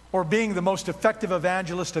 Or being the most effective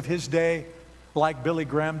evangelist of his day, like Billy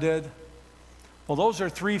Graham did? Well, those are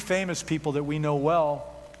three famous people that we know well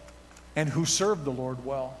and who served the Lord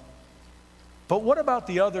well. But what about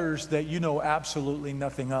the others that you know absolutely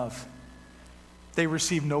nothing of? They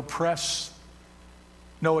receive no press,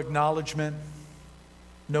 no acknowledgement,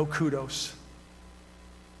 no kudos.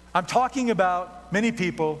 I'm talking about many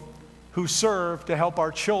people who serve to help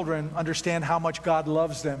our children understand how much God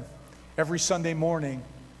loves them every Sunday morning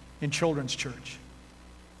in children's church.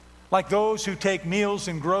 Like those who take meals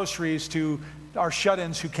and groceries to our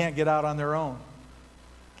shut-ins who can't get out on their own.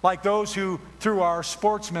 Like those who, through our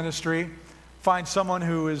sports ministry, find someone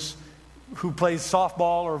who plays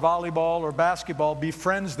softball or volleyball or basketball,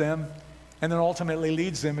 befriends them, and then ultimately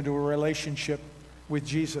leads them into a relationship with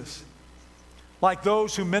Jesus. Like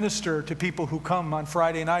those who minister to people who come on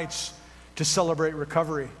Friday nights to celebrate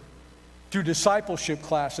recovery through discipleship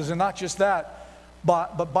classes, and not just that,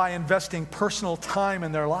 but by investing personal time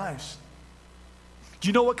in their lives. Do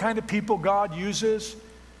you know what kind of people God uses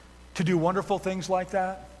to do wonderful things like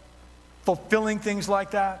that? Fulfilling things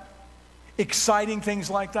like that? Exciting things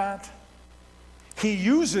like that? He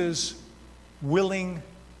uses willing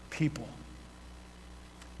people.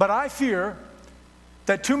 But I fear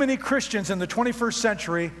that too many Christians in the 21st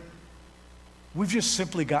century, we've just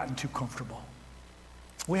simply gotten too comfortable.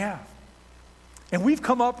 We have. And we've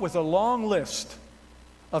come up with a long list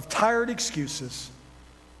of tired excuses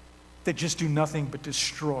that just do nothing but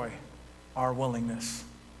destroy our willingness.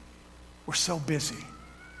 We're so busy.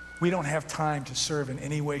 We don't have time to serve in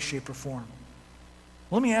any way, shape, or form.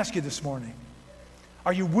 Let me ask you this morning,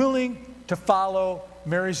 are you willing to follow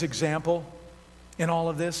Mary's example in all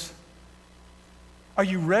of this? Are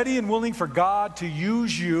you ready and willing for God to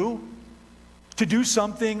use you to do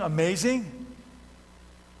something amazing?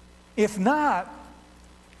 If not,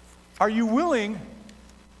 are you willing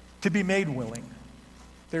to be made willing?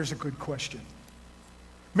 There's a good question.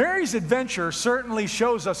 Mary's adventure certainly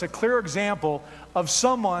shows us a clear example of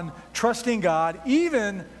someone trusting God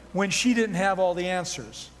even when she didn't have all the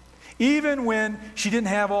answers, even when she didn't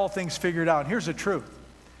have all things figured out. Here's the truth.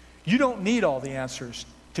 You don't need all the answers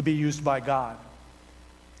to be used by God.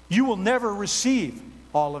 You will never receive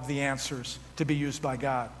all of the answers to be used by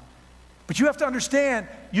God. But you have to understand,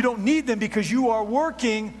 you don't need them because you are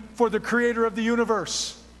working for the Creator of the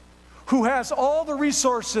universe, who has all the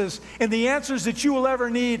resources and the answers that you will ever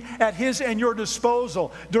need at His and your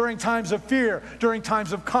disposal during times of fear, during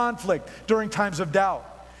times of conflict, during times of doubt.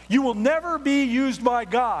 You will never be used by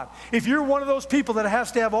God if you're one of those people that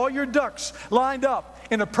has to have all your ducks lined up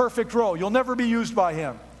in a perfect row. You'll never be used by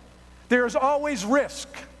Him. There is always risk.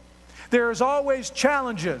 There is always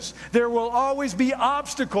challenges. There will always be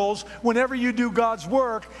obstacles whenever you do God's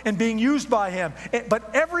work and being used by Him.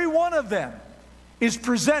 But every one of them is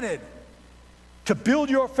presented to build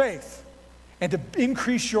your faith and to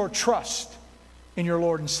increase your trust in your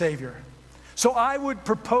Lord and Savior. So I would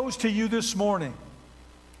propose to you this morning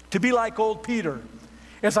to be like old Peter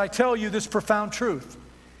as I tell you this profound truth.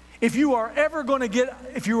 If you are ever going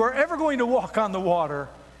to walk on the water,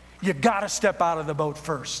 you got to step out of the boat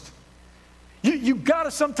first. You got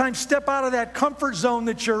to sometimes step out of that comfort zone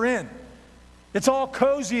that you're in. It's all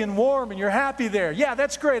cozy and warm and you're happy there. Yeah,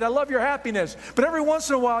 that's great. I love your happiness. But every once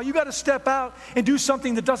in a while, you got to step out and do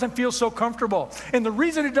something that doesn't feel so comfortable. And the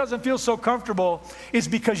reason it doesn't feel so comfortable is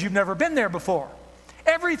because you've never been there before.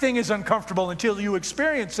 Everything is uncomfortable until you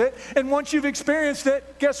experience it. And once you've experienced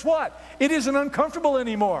it, guess what? It isn't uncomfortable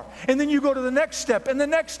anymore. And then you go to the next step and the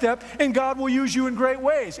next step, and God will use you in great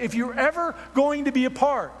ways. If you're ever going to be a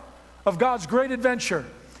part of God's great adventure,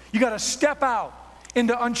 you got to step out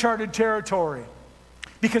into uncharted territory,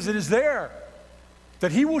 because it is there that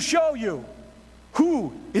He will show you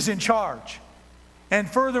who is in charge. And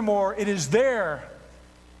furthermore, it is there,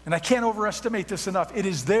 and I can't overestimate this enough, it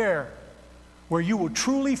is there where you will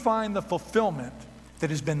truly find the fulfillment that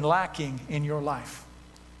has been lacking in your life.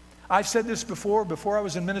 I've said this before I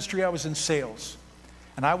was in ministry, I was in sales,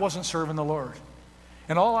 and I wasn't serving the Lord.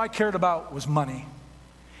 And all I cared about was money.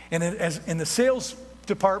 And as in the sales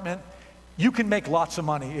department, you can make lots of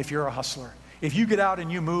money if you're a hustler. If you get out and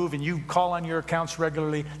you move and you call on your accounts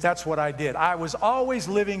regularly, that's what I did. I was always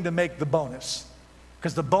living to make the bonus,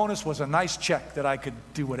 because the bonus was a nice check that I could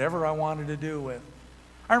do whatever I wanted to do with.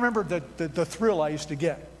 I remember the thrill I used to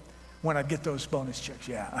get when I'd get those bonus checks.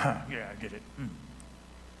 Yeah, I get it.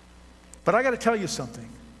 But I got to tell you something.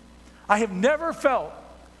 I have never felt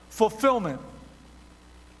fulfillment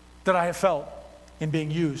that I have felt in being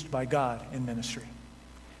used by God in ministry.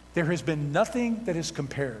 There has been nothing that is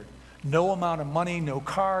compared. No amount of money, no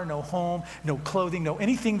car, no home, no clothing, no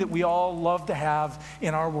anything that we all love to have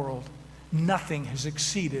in our world. Nothing has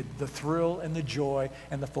exceeded the thrill and the joy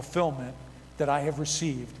and the fulfillment that I have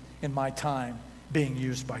received in my time being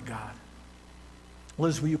used by God.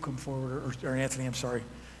 Liz, will you come forward? Or Anthony, I'm sorry.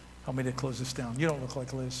 Help me to close this down. You don't look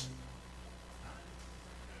like Liz.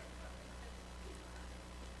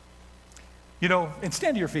 You know, and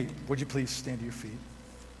stand to your feet. Would you please stand to your feet?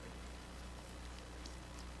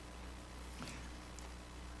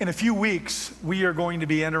 In a few weeks, we are going to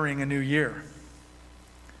be entering a new year.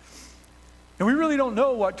 And we really don't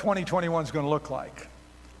know what 2021 is going to look like.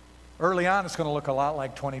 Early on, it's going to look a lot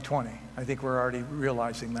like 2020. I think we're already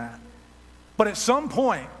realizing that. But at some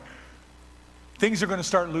point, things are going to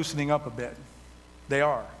start loosening up a bit. They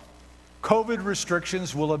are. COVID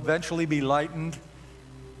restrictions will eventually be lightened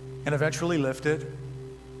and eventually lifted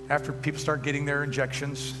after people start getting their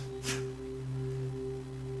injections.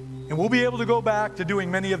 And we'll be able to go back to doing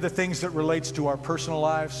many of the things that relates to our personal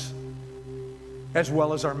lives as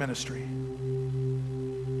well as our ministry.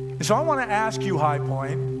 And so I want to ask you, High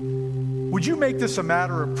Point, would you make this a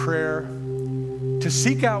matter of prayer to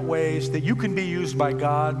seek out ways that you can be used by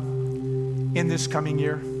God in this coming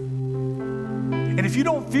year? And if you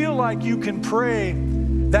don't feel like you can pray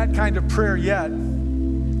that kind of prayer yet,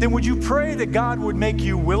 then would you pray that God would make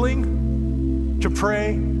you willing to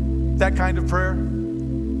pray that kind of prayer?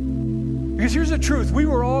 Because here's the truth. We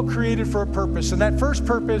were all created for a purpose, and that first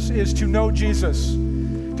purpose is to know Jesus,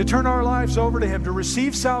 to turn our lives over to Him, to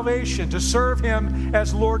receive salvation, to serve Him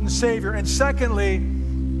as Lord and Savior. And secondly,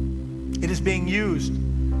 it is being used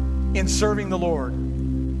in serving the Lord,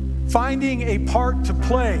 finding a part to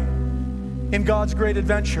play in God's great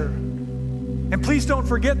adventure. And please don't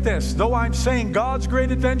forget this. Though I'm saying God's great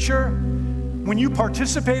adventure, when you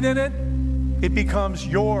participate in it, it becomes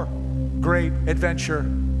your great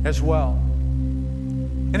adventure as well.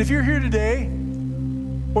 And if you're here today,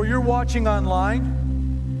 or you're watching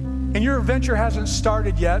online, and your adventure hasn't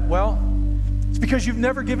started yet, well, it's because you've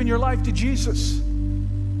never given your life to Jesus.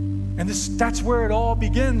 And that's where it all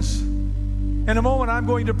begins. In a moment, I'm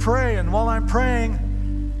going to pray, and while I'm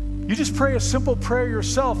praying, you just pray a simple prayer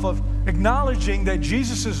yourself of acknowledging that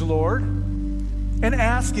Jesus is Lord and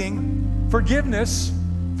asking forgiveness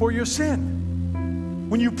for your sin.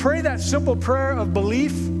 When you pray that simple prayer of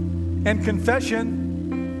belief and confession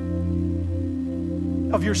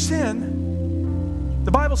of your sin,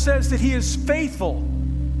 the Bible says that He is faithful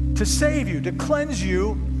to save you, to cleanse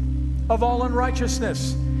you of all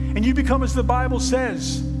unrighteousness. And you become, as the Bible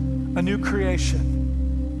says, a new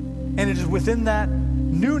creation. And it is within that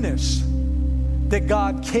newness that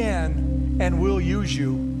God can and will use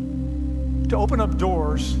you to open up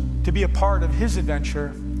doors to be a part of His adventure,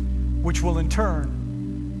 which will in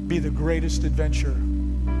turn be the greatest adventure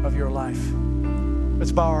of your life.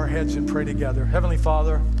 Let's bow our heads and pray together. Heavenly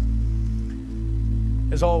Father,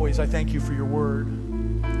 as always, I thank you for your word.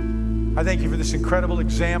 I thank you for this incredible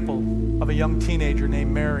example of a young teenager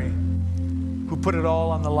named Mary who put it all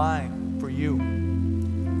on the line for you.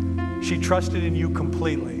 She trusted in you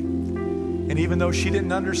completely. And even though she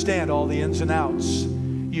didn't understand all the ins and outs,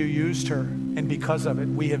 you used her. And because of it,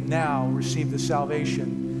 we have now received the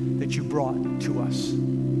salvation that you brought to us.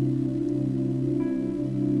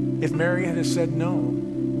 If Mary had said no,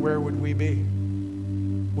 where would we be?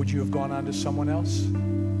 Would you have gone on to someone else?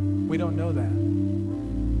 We don't know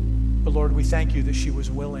that. But Lord, we thank you that she was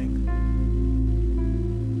willing.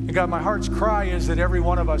 And God, my heart's cry is that every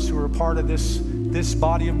one of us who are a part of this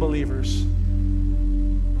body of believers,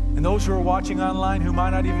 and those who are watching online who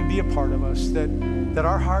might not even be a part of us, that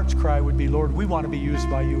our heart's cry would be, Lord, we want to be used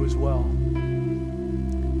by you as well.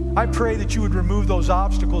 I pray that you would remove those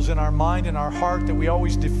obstacles in our mind and our heart that we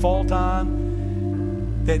always default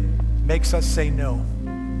on, that makes us say no,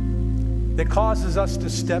 that causes us to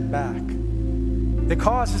step back, that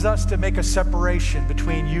causes us to make a separation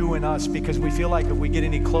between you and us because we feel like if we get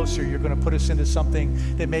any closer, you're going to put us into something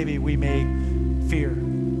that maybe we may fear.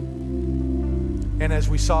 And as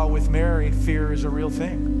we saw with Mary, fear is a real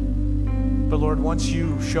thing. But Lord, once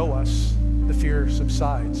you show us, the fear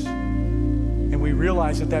subsides. And we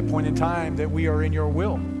realize at that point in time that we are in your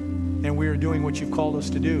will and we are doing what you've called us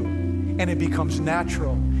to do. And it becomes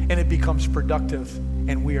natural and it becomes productive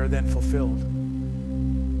and we are then fulfilled.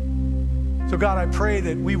 So God, I pray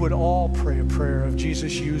that we would all pray a prayer of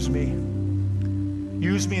Jesus, use me.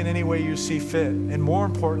 Use me in any way you see fit. And more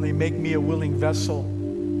importantly, make me a willing vessel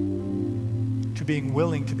to being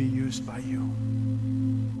willing to be used by you.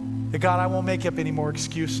 That God, I won't make up any more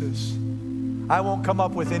excuses. I won't come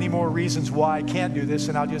up with any more reasons why I can't do this,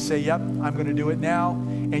 and I'll just say, yep, I'm going to do it now,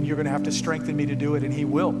 and you're going to have to strengthen me to do it, and he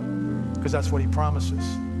will, because that's what he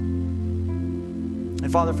promises. And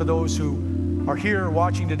Father, for those who are here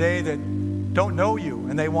watching today that don't know you,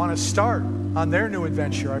 and they want to start on their new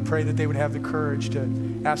adventure, I pray that they would have the courage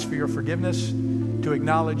to ask for your forgiveness, to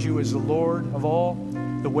acknowledge you as the Lord of all,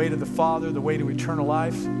 the way to the Father, the way to eternal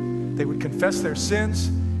life. They would confess their sins.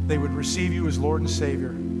 They would receive you as Lord and Savior.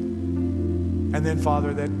 And then,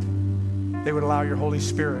 Father, that they would allow your Holy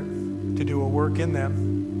Spirit to do a work in them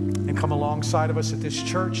and come alongside of us at this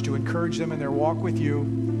church to encourage them in their walk with you,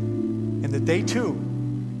 and that they too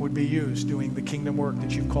would be used doing the kingdom work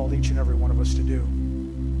that you've called each and every one of us to do.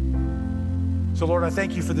 So, Lord, I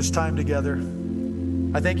thank you for this time together.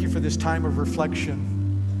 I thank you for this time of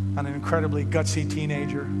reflection on an incredibly gutsy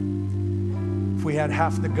teenager. If we had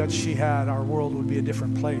half the guts she had, our world would be a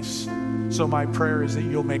different place. So my prayer is that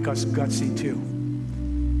you'll make us gutsy too.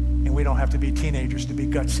 And we don't have to be teenagers to be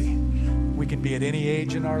gutsy. We can be at any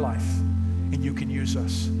age in our life, and you can use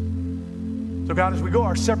us. So God, as we go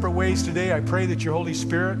our separate ways today, I pray that your Holy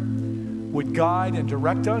Spirit would guide and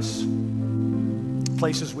direct us,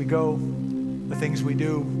 places we go, the things we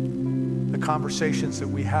do, the conversations that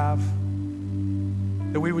we have,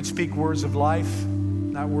 that we would speak words of life,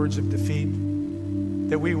 not words of defeat,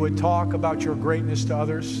 that we would talk about your greatness to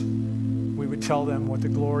others. We would tell them what the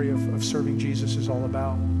glory of serving Jesus is all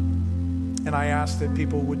about. And I ask that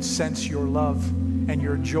people would sense your love and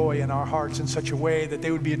your joy in our hearts in such a way that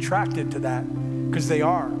they would be attracted to that, because they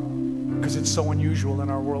are, because it's so unusual in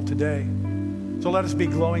our world today. So let us be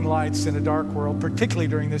glowing lights in a dark world, particularly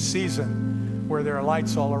during this season where there are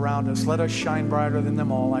lights all around us. Let us shine brighter than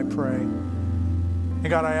them all, I pray. And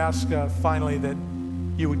God, I ask finally that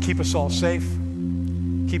you would keep us all safe.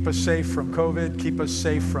 Keep us safe from COVID. Keep us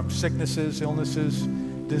safe from sicknesses, illnesses,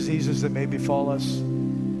 diseases that may befall us.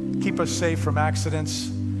 Keep us safe from accidents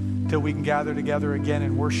till we can gather together again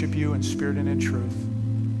and worship you in spirit and in truth.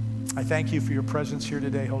 I thank you for your presence here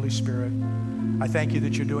today, Holy Spirit. I thank you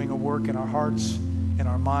that you're doing a work in our hearts, in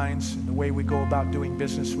our minds, in the way we go about doing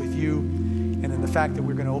business with you, and in the fact that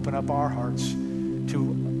we're going to open up our hearts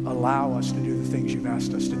to allow us to do the things you've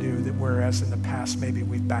asked us to do, that whereas in the past maybe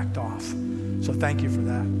we've backed off. So thank you for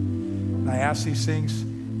that. And I ask these things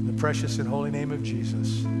in the precious and holy name of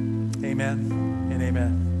Jesus. Amen and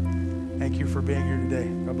amen. Thank you for being here today.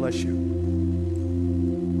 God bless you.